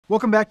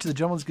Welcome back to the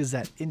Gentleman's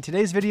Gazette. In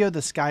today's video,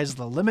 the sky's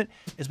the limit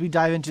as we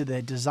dive into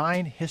the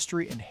design,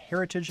 history, and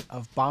heritage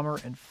of bomber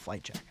and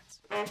flight jackets.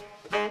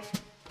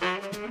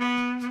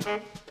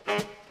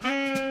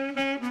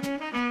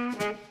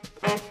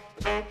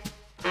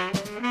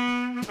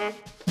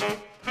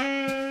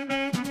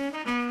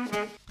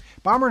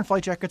 Bomber and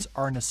flight jackets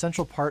are an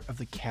essential part of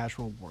the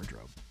casual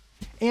wardrobe.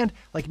 And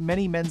like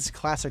many men's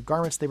classic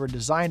garments, they were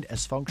designed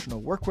as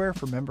functional workwear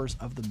for members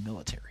of the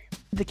military.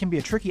 They can be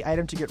a tricky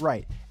item to get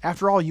right.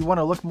 After all, you want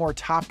to look more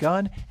Top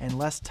Gun and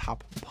less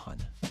Top Pun.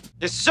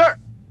 Yes, sir!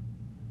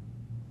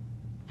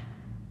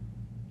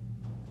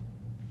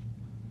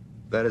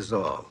 That is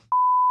all.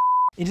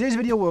 In today's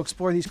video, we'll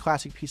explore these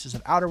classic pieces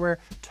of outerwear,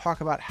 talk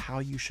about how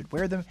you should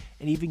wear them,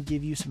 and even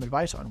give you some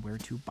advice on where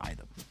to buy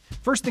them.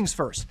 First things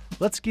first,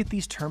 let's get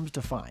these terms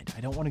defined.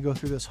 I don't want to go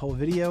through this whole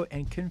video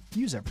and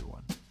confuse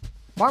everyone.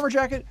 Bomber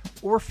jacket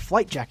or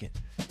flight jacket?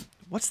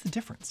 What's the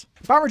difference?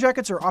 Bomber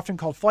jackets are often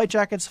called flight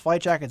jackets,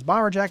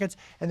 bomber jackets,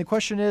 and the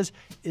question is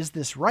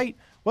this right?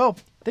 Well,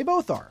 they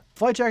both are.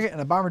 Flight jacket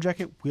and a bomber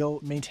jacket will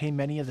maintain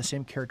many of the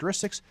same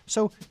characteristics,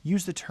 so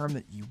use the term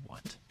that you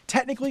want.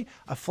 Technically,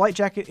 a flight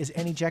jacket is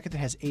any jacket that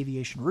has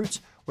aviation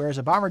roots, whereas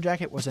a bomber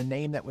jacket was a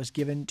name that was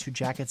given to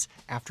jackets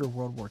after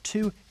World War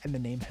II, and the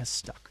name has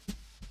stuck.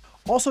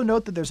 Also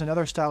note that there's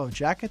another style of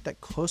jacket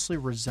that closely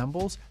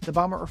resembles the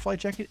bomber or flight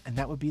jacket, and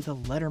that would be the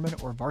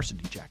letterman or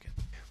varsity jacket.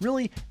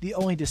 Really, the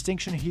only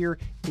distinction here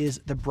is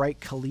the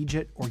bright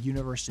collegiate or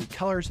university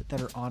colors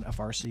that are on a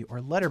varsity or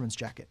letterman's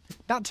jacket,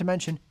 not to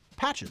mention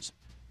patches.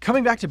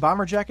 Coming back to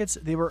bomber jackets,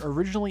 they were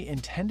originally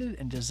intended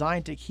and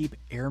designed to keep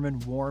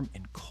airmen warm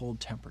in cold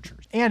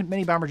temperatures. And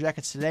many bomber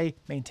jackets today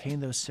maintain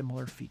those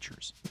similar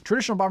features.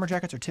 Traditional bomber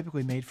jackets are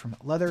typically made from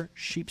leather,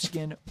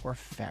 sheepskin, or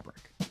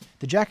fabric.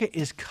 The jacket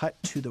is cut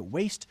to the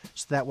waist,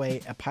 so that way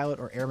a pilot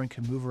or airman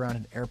can move around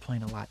an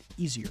airplane a lot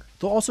easier.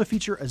 They'll also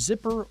feature a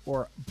zipper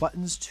or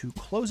buttons to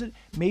close it.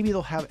 Maybe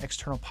they'll have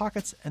external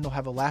pockets, and they'll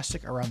have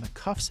elastic around the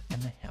cuffs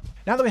and the hem.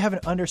 Now that we have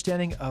an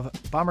understanding of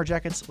bomber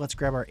jackets, let's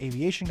grab our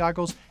aviation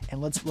goggles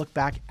and let's look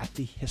back at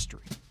the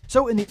history.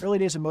 So in the early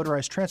days of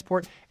motorized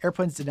transport,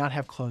 airplanes did not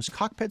have closed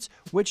cockpits,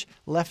 which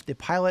left the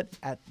pilot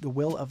at the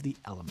will of the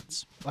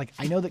elements. Like,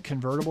 I know that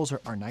convertibles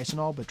are nice and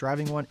all, but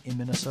driving one in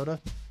Minnesota,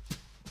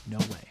 no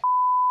way.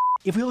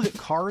 If we look at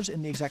cars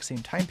in the exact same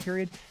time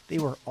period, they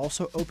were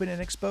also open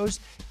and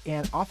exposed,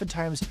 and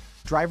oftentimes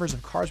drivers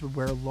of cars would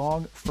wear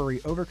long,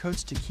 furry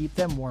overcoats to keep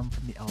them warm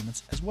from the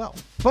elements as well.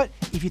 But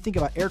if you think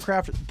about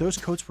aircraft, those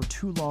coats were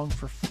too long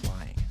for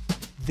flying.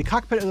 The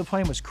cockpit of the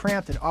plane was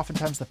cramped, and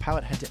oftentimes the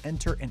pilot had to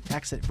enter and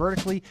exit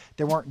vertically.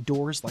 There weren't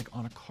doors like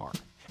on a car.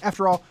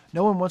 After all,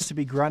 no one wants to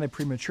be grounded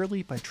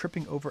prematurely by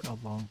tripping over a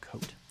long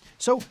coat.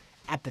 So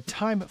at the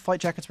time, flight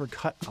jackets were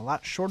cut a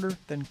lot shorter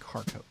than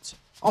car coats.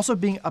 Also,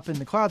 being up in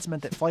the clouds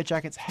meant that flight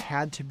jackets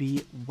had to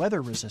be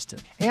weather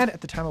resistant. And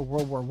at the time of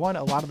World War I,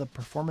 a lot of the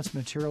performance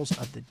materials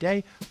of the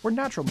day were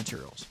natural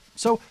materials.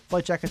 So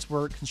flight jackets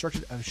were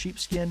constructed of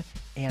sheepskin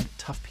and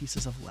tough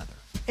pieces of leather.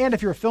 And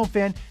if you're a film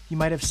fan, you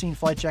might have seen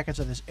flight jackets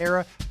of this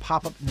era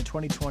pop up in the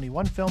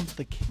 2021 film,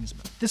 The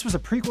Kingsman. This was a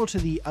prequel to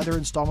the other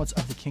installments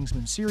of the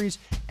Kingsman series,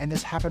 and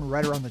this happened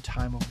right around the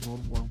time of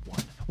World War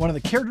I. One of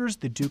the characters,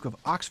 the Duke of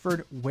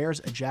Oxford,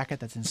 wears a jacket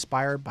that's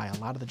inspired by a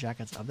lot of the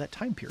jackets of that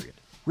time period.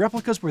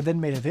 Replicas were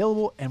then made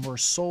available and were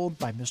sold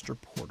by Mr.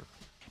 Porter.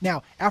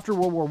 Now, after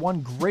World War I,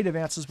 great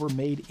advances were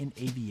made in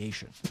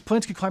aviation.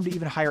 Planes could climb to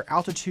even higher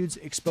altitudes,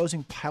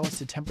 exposing pilots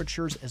to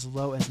temperatures as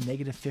low as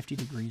 -50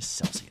 degrees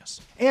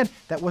Celsius. And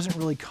that wasn't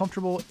really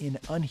comfortable in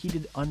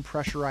unheated,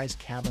 unpressurized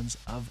cabins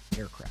of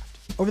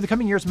aircraft. Over the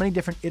coming years, many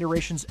different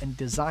iterations and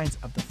designs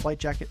of the flight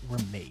jacket were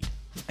made.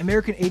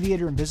 American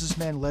aviator and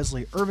businessman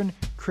Leslie Irvin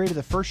created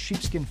the first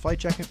sheepskin flight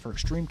jacket for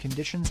extreme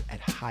conditions at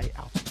high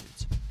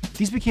altitudes.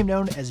 These became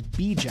known as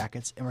B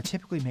jackets and were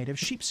typically made of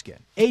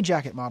sheepskin. A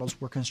jacket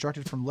models were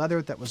constructed from leather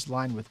that was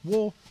lined with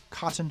wool,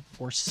 cotton,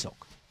 or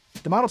silk.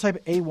 The model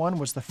type A1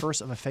 was the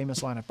first of a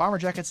famous line of bomber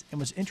jackets and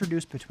was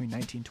introduced between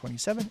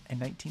 1927 and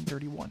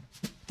 1931.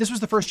 This was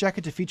the first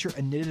jacket to feature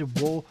a knitted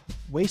wool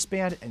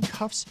waistband and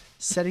cuffs,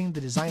 setting the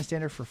design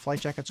standard for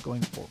flight jackets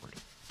going forward.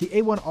 The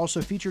A1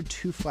 also featured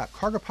 2 flap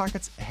cargo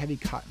pockets, a heavy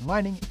cotton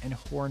lining, and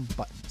horn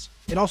buttons.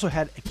 It also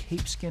had a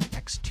capeskin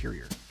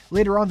exterior.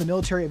 Later on, the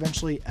military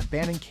eventually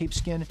abandoned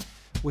capeskin,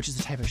 which is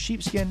a type of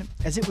sheepskin,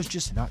 as it was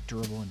just not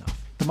durable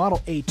enough. The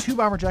Model A2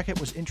 bomber jacket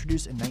was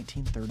introduced in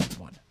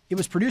 1931. It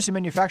was produced and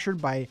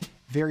manufactured by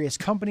various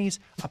companies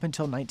up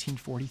until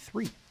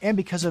 1943. And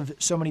because of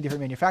so many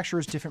different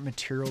manufacturers, different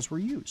materials were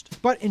used.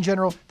 But in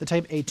general, the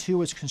Type A2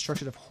 was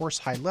constructed of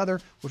horsehide leather,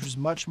 which was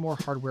much more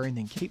hard-wearing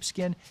than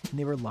capeskin, and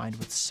they were lined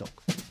with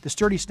silk. The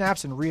sturdy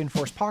snaps and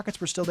reinforced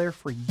pockets were still there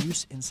for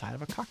use inside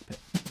of a cockpit.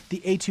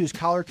 The A2's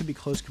collar could be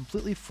closed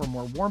completely for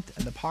more warmth,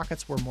 and the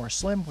pockets were more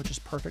slim, which is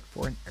perfect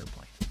for an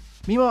airplane.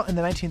 Meanwhile, in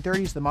the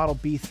 1930s, the Model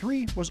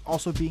B3 was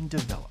also being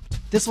developed.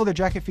 This leather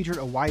jacket featured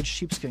a wide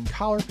sheepskin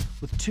collar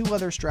with 2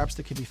 leather straps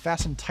that could be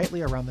fastened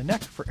tightly around the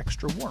neck for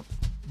extra warmth.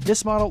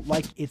 This model,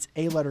 like its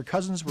A-letter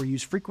cousins, were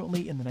used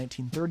frequently in the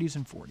 1930s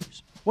and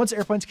 40s. Once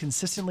airplanes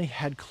consistently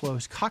had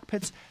closed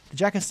cockpits, the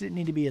jackets didn't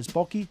need to be as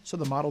bulky, so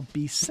the model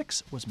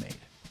B6 was made.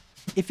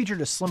 It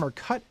featured a slimmer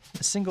cut,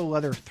 a single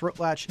leather throat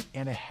latch,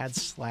 and it had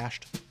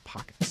slashed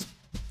pockets.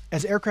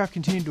 As aircraft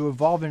continued to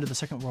evolve into the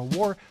Second World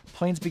War,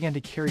 planes began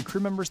to carry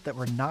crew members that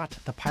were not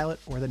the pilot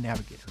or the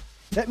navigator.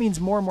 That means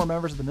more and more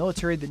members of the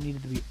military that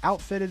needed to be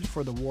outfitted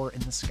for the war in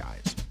the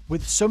skies.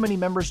 With so many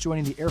members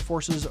joining the air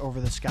forces over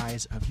the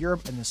skies of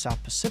Europe and the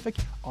South Pacific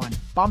on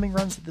bombing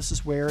runs, this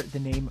is where the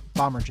name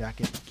bomber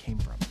jacket came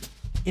from.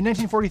 In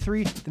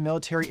 1943, the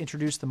military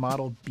introduced the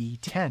model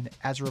B10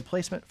 as a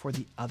replacement for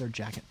the other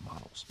jacket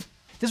models.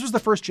 This was the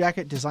first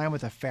jacket designed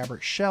with a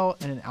fabric shell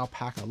and an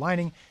alpaca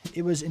lining.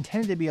 It was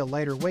intended to be a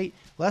lighter weight,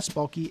 less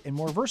bulky, and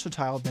more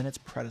versatile than its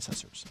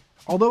predecessors.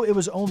 Although it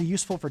was only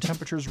useful for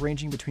temperatures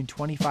ranging between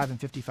 25 and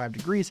 55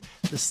 degrees,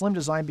 the slim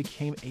design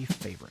became a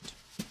favorite.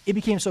 It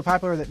became so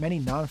popular that many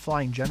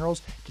non-flying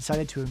generals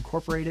decided to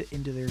incorporate it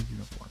into their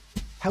uniform.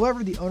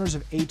 However, the owners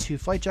of A2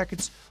 flight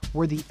jackets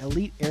were the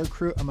elite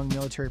aircrew among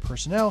military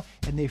personnel,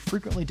 and they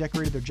frequently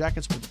decorated their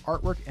jackets with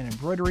artwork and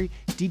embroidery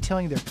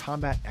detailing their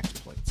combat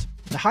exploits.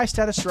 The high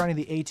status surrounding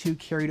the A2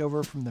 carried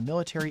over from the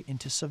military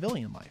into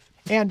civilian life,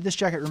 and this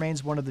jacket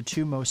remains one of the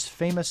two most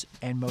famous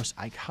and most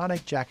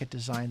iconic jacket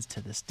designs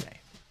to this day.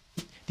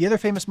 The other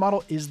famous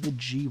model is the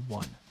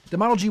G1. The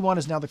model G1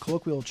 is now the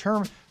colloquial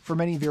term for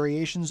many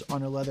variations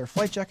on a leather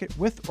flight jacket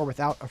with or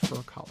without a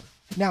fur collar.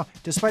 Now,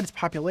 despite its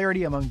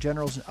popularity among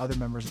generals and other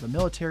members of the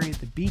military,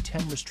 the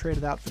B10 was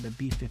traded out for the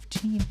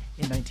B15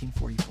 in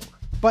 1944.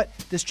 But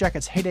this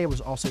jacket's heyday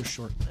was also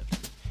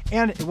short-lived.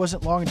 And it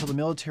wasn't long until the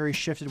military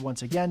shifted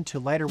once again to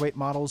lighter weight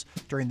models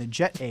during the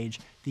jet age,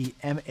 the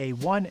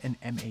MA1 and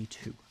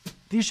MA2.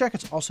 These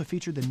jackets also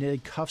featured the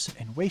knitted cuffs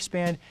and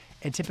waistband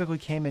and typically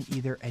came in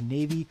either a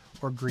navy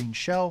or green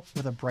shell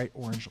with a bright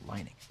orange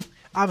lining.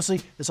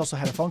 Obviously, this also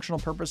had a functional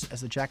purpose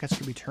as the jackets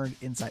could be turned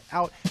inside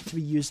out to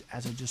be used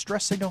as a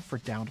distress signal for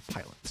downed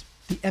pilots.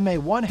 The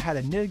MA1 had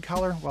a knitted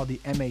collar while the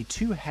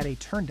MA2 had a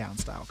turn-down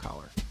style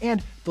collar.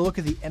 And the look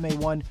of the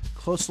MA1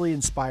 closely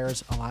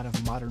inspires a lot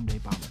of modern-day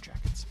bomber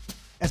jackets.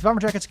 As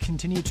bomber jackets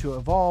continue to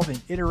evolve and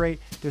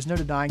iterate, there's no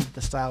denying that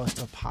the style is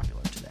still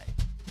popular today.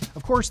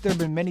 Of course, there have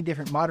been many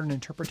different modern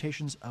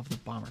interpretations of the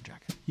bomber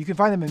jacket. You can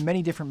find them in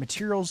many different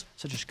materials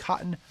such as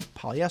cotton,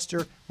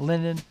 polyester,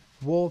 linen,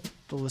 wool,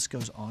 the list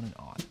goes on and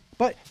on.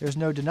 But there's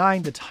no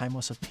denying the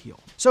timeless appeal.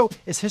 So,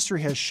 as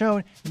history has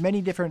shown,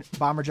 many different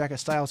bomber jacket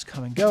styles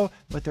come and go,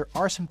 but there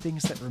are some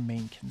things that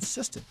remain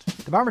consistent.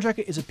 The bomber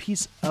jacket is a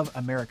piece of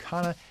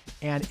Americana,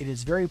 and it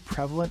is very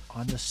prevalent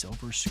on the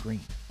silver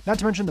screen. Not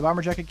to mention the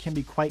bomber jacket can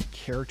be quite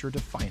character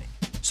defining.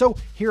 So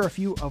here are a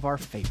few of our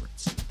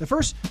favorites. The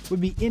first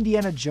would be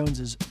Indiana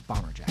Jones's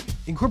bomber jacket.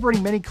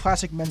 Incorporating many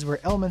classic menswear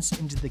elements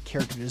into the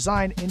character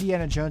design,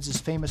 Indiana Jones's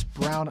famous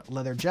brown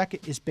leather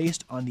jacket is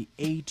based on the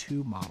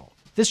A2 model.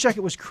 This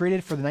jacket was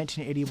created for the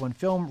 1981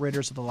 film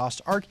Raiders of the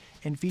Lost Ark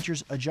and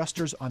features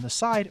adjusters on the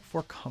side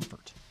for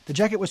comfort. The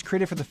jacket was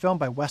created for the film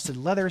by Wested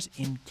Leathers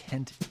in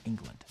Kent,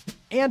 England.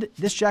 And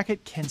this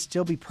jacket can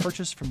still be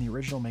purchased from the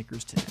original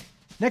makers today.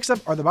 Next up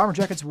are the bomber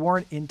jackets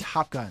worn in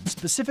Top Gun,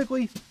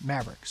 specifically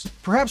Mavericks.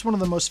 Perhaps one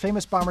of the most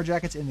famous bomber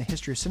jackets in the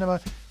history of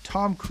cinema,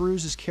 Tom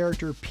Cruise's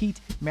character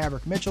Pete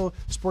Maverick Mitchell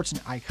sports an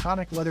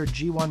iconic leather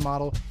G1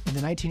 model in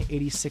the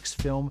 1986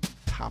 film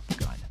Top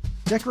Gun.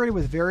 Decorated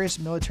with various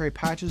military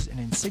patches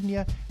and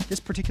insignia, this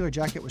particular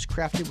jacket was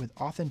crafted with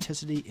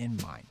authenticity in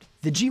mind.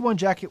 The G1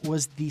 jacket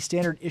was the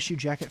standard issue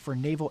jacket for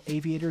naval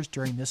aviators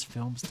during this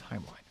film's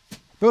timeline.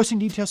 Boasting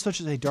details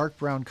such as a dark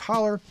brown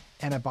collar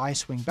and a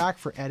bi-swing back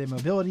for added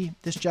mobility,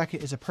 this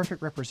jacket is a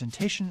perfect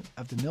representation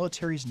of the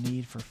military's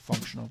need for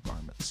functional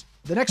garments.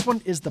 The next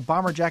one is the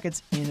bomber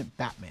jackets in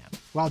Batman.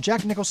 While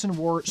Jack Nicholson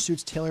wore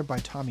suits tailored by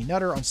Tommy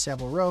Nutter on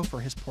Savile Row for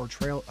his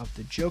portrayal of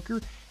the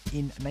Joker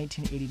in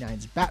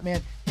 1989's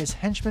Batman, his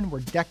henchmen were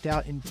decked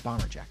out in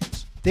bomber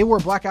jackets. They wore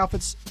black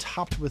outfits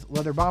topped with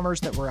leather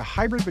bombers that were a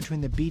hybrid between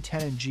the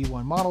B10 and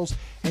G1 models,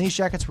 and these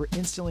jackets were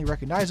instantly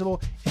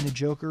recognizable in the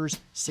Joker's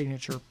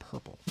signature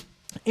purple.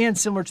 And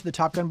similar to the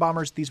Top Gun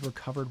bombers, these were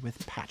covered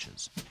with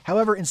patches.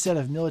 However, instead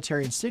of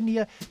military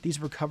insignia, these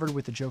were covered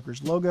with the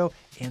Joker's logo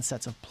and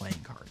sets of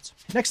playing cards.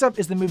 Next up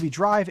is the movie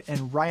Drive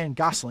and Ryan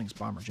Gosling's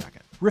bomber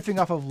jacket. Riffing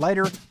off of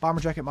lighter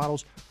bomber jacket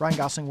models, Ryan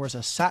Gosling wears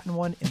a satin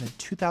one in the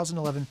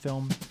 2011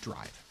 film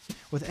Drive.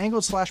 With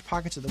angled slash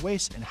pockets at the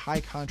waist and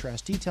high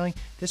contrast detailing,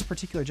 this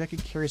particular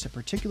jacket carries a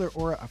particular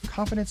aura of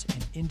confidence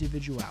and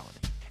individuality.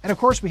 And of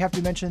course, we have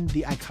to mention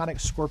the iconic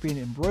scorpion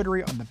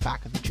embroidery on the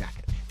back of the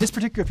jacket. This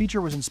particular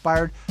feature was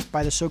inspired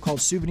by the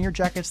so-called souvenir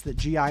jackets that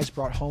GIs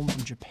brought home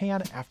from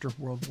Japan after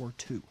World War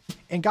II.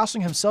 And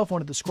Gosling himself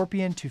wanted the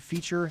scorpion to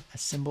feature a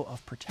symbol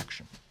of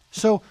protection.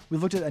 So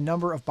we've looked at a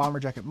number of bomber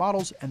jacket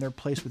models and their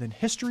place within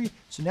history,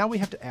 so now we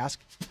have to ask,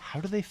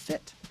 how do they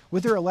fit?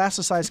 With their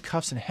elasticized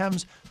cuffs and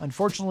hems,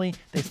 unfortunately,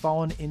 they've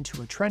fallen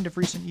into a trend of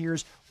recent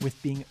years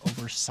with being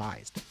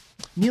oversized.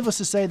 Needless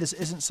to say, this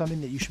isn't something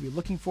that you should be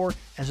looking for,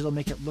 as it'll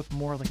make it look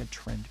more like a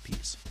trend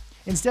piece.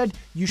 Instead,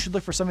 you should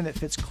look for something that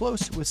fits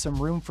close with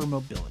some room for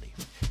mobility.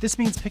 This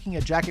means picking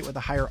a jacket with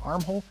a higher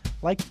armhole,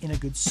 like in a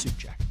good suit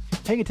jacket.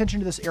 Paying attention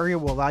to this area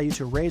will allow you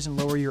to raise and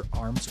lower your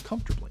arms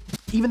comfortably.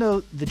 Even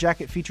though the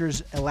jacket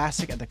features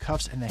elastic at the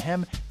cuffs and the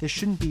hem, this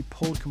shouldn't be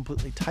pulled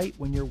completely tight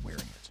when you're wearing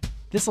it.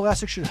 This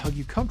elastic should hug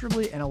you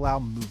comfortably and allow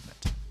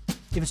movement.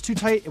 If it's too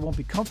tight, it won't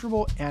be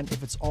comfortable, and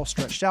if it's all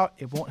stretched out,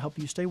 it won't help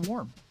you stay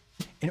warm.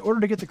 In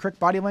order to get the correct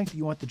body length,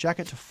 you want the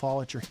jacket to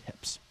fall at your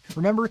hips.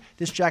 Remember,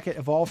 this jacket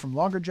evolved from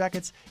longer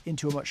jackets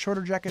into a much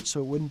shorter jacket, so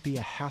it wouldn't be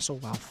a hassle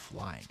while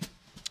flying.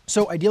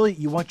 So ideally,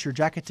 you want your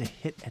jacket to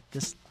hit at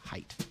this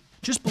height.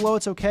 Just below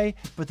it's okay,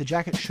 but the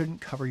jacket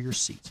shouldn't cover your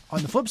seat.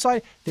 On the flip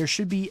side, there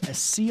should be a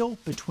seal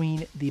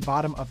between the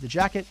bottom of the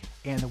jacket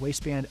and the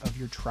waistband of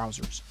your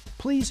trousers.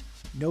 Please,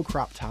 no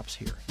crop tops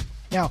here.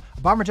 Now,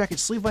 a bomber jacket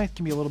sleeve length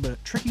can be a little bit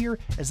trickier,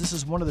 as this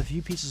is one of the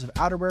few pieces of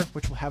outerwear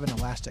which will have an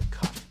elastic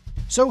cuff.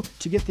 So,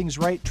 to get things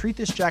right, treat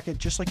this jacket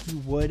just like you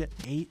would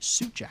a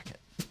suit jacket.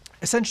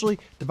 Essentially,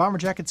 the bomber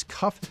jacket's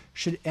cuff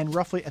should end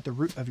roughly at the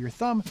root of your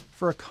thumb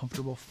for a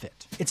comfortable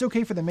fit. It's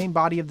okay for the main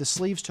body of the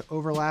sleeves to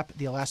overlap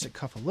the elastic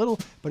cuff a little,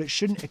 but it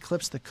shouldn't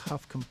eclipse the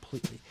cuff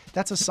completely.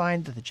 That's a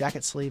sign that the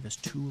jacket sleeve is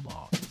too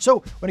long.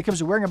 So, when it comes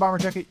to wearing a bomber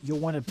jacket, you'll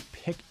want to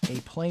pick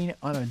a plain,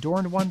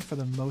 unadorned one for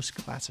the most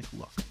classic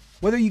look.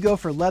 Whether you go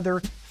for leather,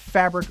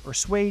 fabric, or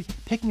suede,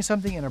 picking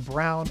something in a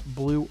brown,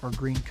 blue, or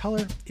green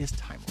color is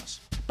timeless.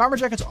 Bomber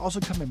jackets also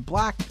come in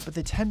black, but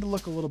they tend to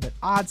look a little bit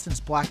odd since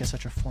black is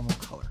such a formal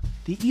color.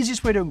 The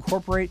easiest way to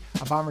incorporate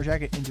a bomber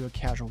jacket into a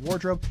casual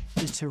wardrobe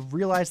is to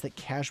realize that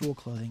casual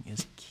clothing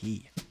is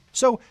key.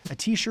 So a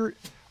t-shirt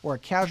or a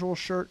casual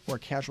shirt or a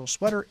casual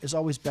sweater is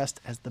always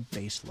best as the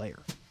base layer.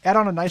 Add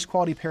on a nice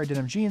quality pair of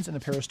denim jeans and a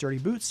pair of sturdy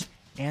boots,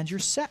 and you're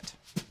set.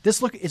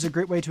 This look is a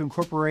great way to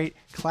incorporate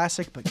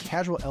classic but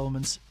casual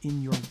elements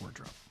in your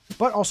wardrobe.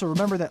 But also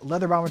remember that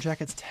leather bomber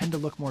jackets tend to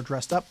look more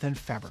dressed up than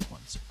fabric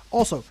ones.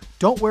 Also,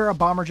 don't wear a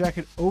bomber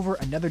jacket over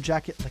another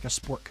jacket like a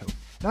sport coat.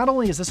 Not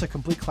only is this a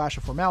complete clash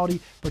of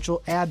formality, but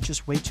you'll add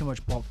just way too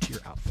much bulk to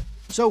your outfit.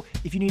 So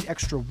if you need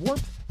extra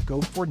warmth,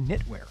 go for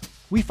knitwear.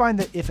 We find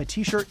that if a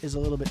t-shirt is a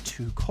little bit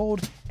too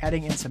cold,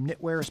 adding in some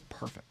knitwear is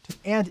perfect.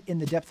 And in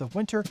the depth of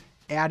winter,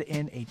 add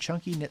in a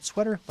chunky knit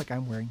sweater like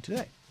I'm wearing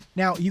today.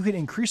 Now, you can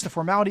increase the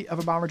formality of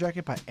a bomber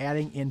jacket by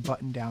adding in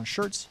button-down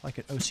shirts like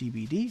an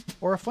OCBD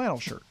or a flannel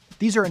shirt.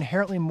 These are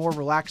inherently more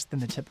relaxed than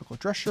the typical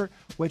dress shirt,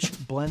 which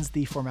blends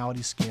the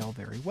formality scale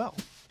very well.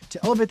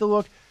 To elevate the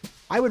look,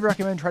 I would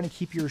recommend trying to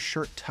keep your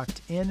shirt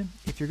tucked in.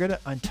 If you're going to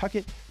untuck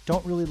it,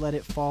 don't really let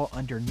it fall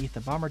underneath the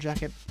bomber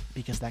jacket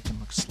because that can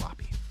look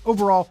sloppy.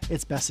 Overall,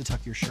 it's best to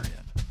tuck your shirt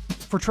in.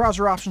 For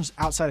trouser options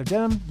outside of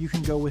denim, you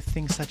can go with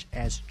things such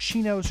as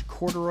chinos,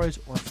 corduroys,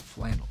 or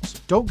flannels.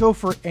 Don't go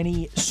for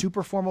any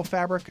super formal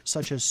fabric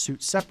such as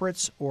suit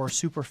separates or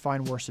super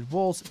fine worsted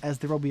wools, as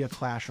there will be a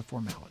clash of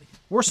formality.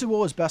 Worsted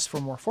wool is best for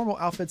more formal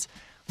outfits.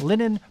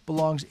 Linen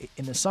belongs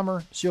in the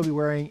summer, so you'll be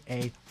wearing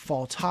a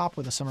fall top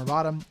with a summer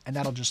bottom, and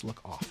that'll just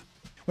look off.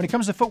 When it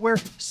comes to footwear,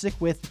 stick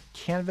with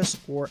canvas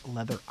or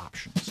leather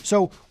options.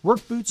 So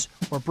work boots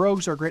or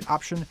brogues are a great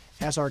option,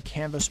 as are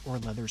canvas or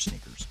leather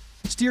sneakers.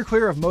 Steer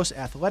clear of most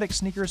athletic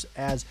sneakers,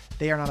 as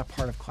they are not a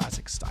part of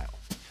classic style.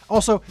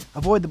 Also,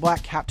 avoid the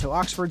black cap-toe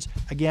Oxfords.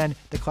 Again,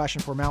 the clash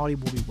in formality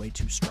will be way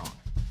too strong.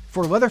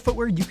 For leather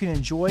footwear, you can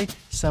enjoy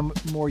some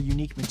more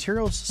unique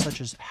materials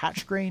such as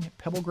hatch grain,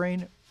 pebble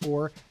grain,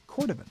 or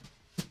cordovan.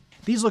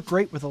 These look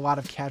great with a lot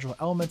of casual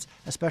elements,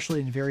 especially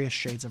in various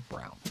shades of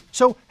brown.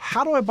 So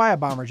how do I buy a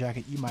bomber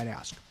jacket, you might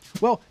ask?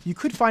 Well, you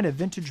could find a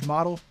vintage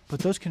model, but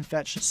those can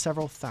fetch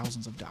several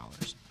thousands of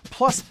dollars.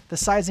 Plus, the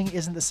sizing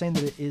isn't the same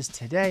that it is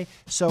today,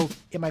 so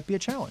it might be a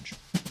challenge.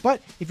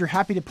 But if you're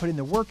happy to put in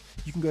the work,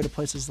 you can go to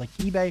places like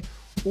eBay,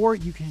 or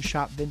you can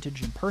shop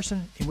vintage in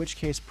person, in which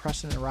case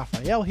Preston and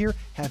Raphael here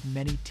have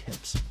many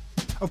tips.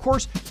 Of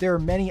course, there are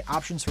many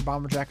options for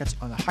bomber jackets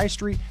on the high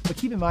street, but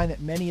keep in mind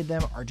that many of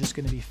them are just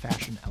going to be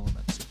fashion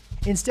elements.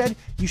 Instead,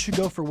 you should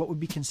go for what would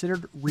be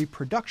considered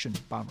reproduction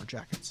bomber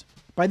jackets.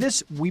 By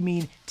this, we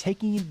mean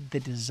taking the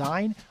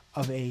design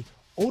of an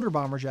older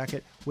bomber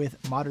jacket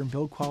with modern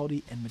build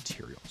quality and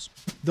materials.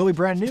 They'll be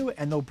brand new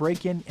and they'll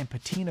break in and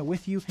patina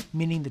with you,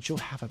 meaning that you'll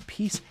have a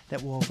piece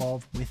that will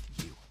evolve with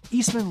you.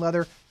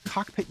 Eastmanleather,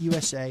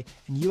 Cockpitusa,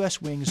 and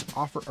Uswings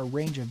offer a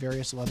range of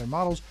various leather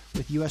models,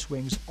 with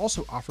Uswings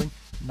also offering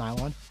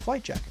nylon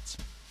flight jackets.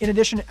 In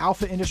addition,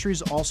 Alpha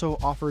Industries also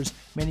offers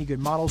many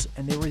good models,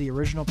 and they were the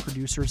original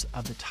producers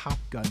of the Top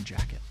Gun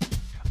jacket.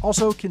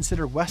 Also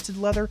consider Wested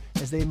Leather,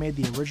 as they made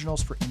the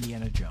originals for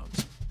Indiana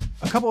Jones.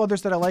 A couple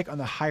others that I like on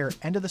the higher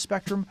end of the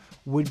spectrum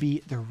would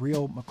be the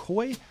Real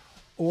McCoy,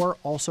 or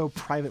also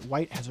Private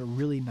White has a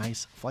really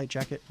nice flight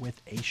jacket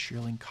with a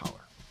shearling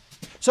collar.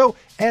 So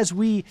as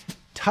we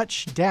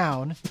touch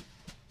down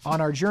on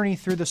our journey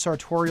through the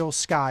sartorial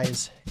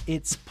skies,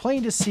 it's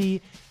plain to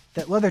see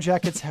that leather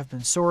jackets have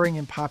been soaring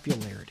in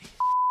popularity.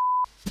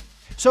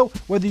 So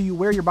whether you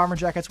wear your bomber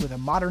jackets with a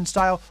modern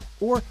style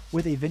or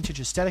with a vintage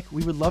aesthetic,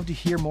 we would love to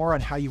hear more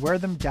on how you wear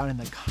them down in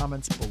the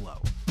comments below.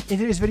 In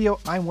today's video,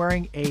 I'm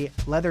wearing a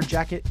leather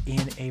jacket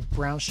in a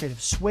brown shade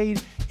of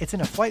suede. It's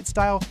in a flight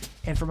style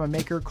and from a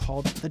maker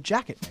called The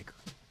Jacket Maker.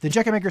 The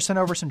Jacket Maker sent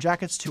over some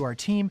jackets to our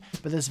team,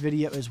 but this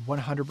video is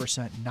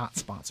 100% not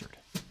sponsored.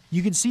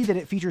 You can see that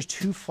it features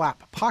 2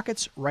 flap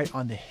pockets right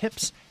on the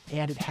hips,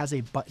 and it has a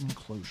button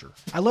closure.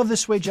 I love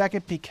this suede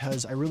jacket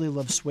because I really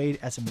love suede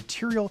as a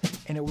material,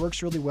 and it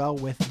works really well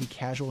with the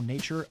casual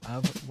nature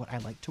of what I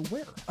like to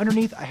wear.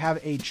 Underneath, I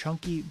have a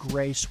chunky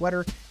gray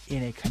sweater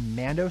in a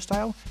commando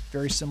style,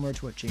 very similar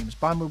to what James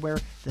Bond would wear.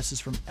 This is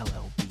from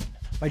LL Bean.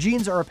 My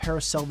jeans are a pair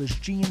of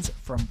selvage jeans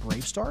from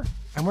Bravestar.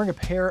 I'm wearing a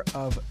pair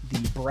of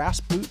the brass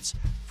boots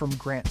from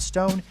Grant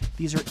Stone.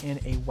 These are in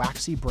a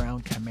waxy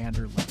brown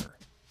commander leather.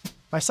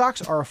 My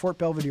socks are a Fort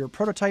Belvedere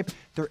prototype.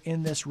 They're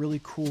in this really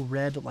cool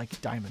red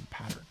like diamond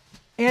pattern.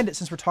 And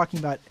since we're talking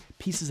about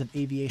pieces of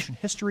aviation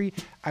history,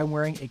 I'm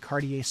wearing a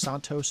Cartier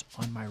Santos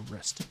on my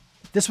wrist.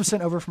 This was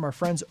sent over from our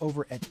friends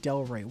over at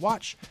Delray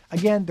Watch.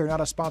 Again, they're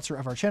not a sponsor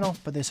of our channel,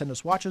 but they send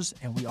us watches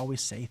and we always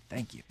say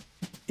thank you.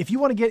 If you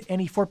want to get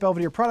any Fort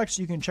Belvedere products,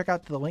 you can check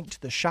out the link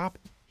to the shop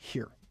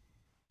here.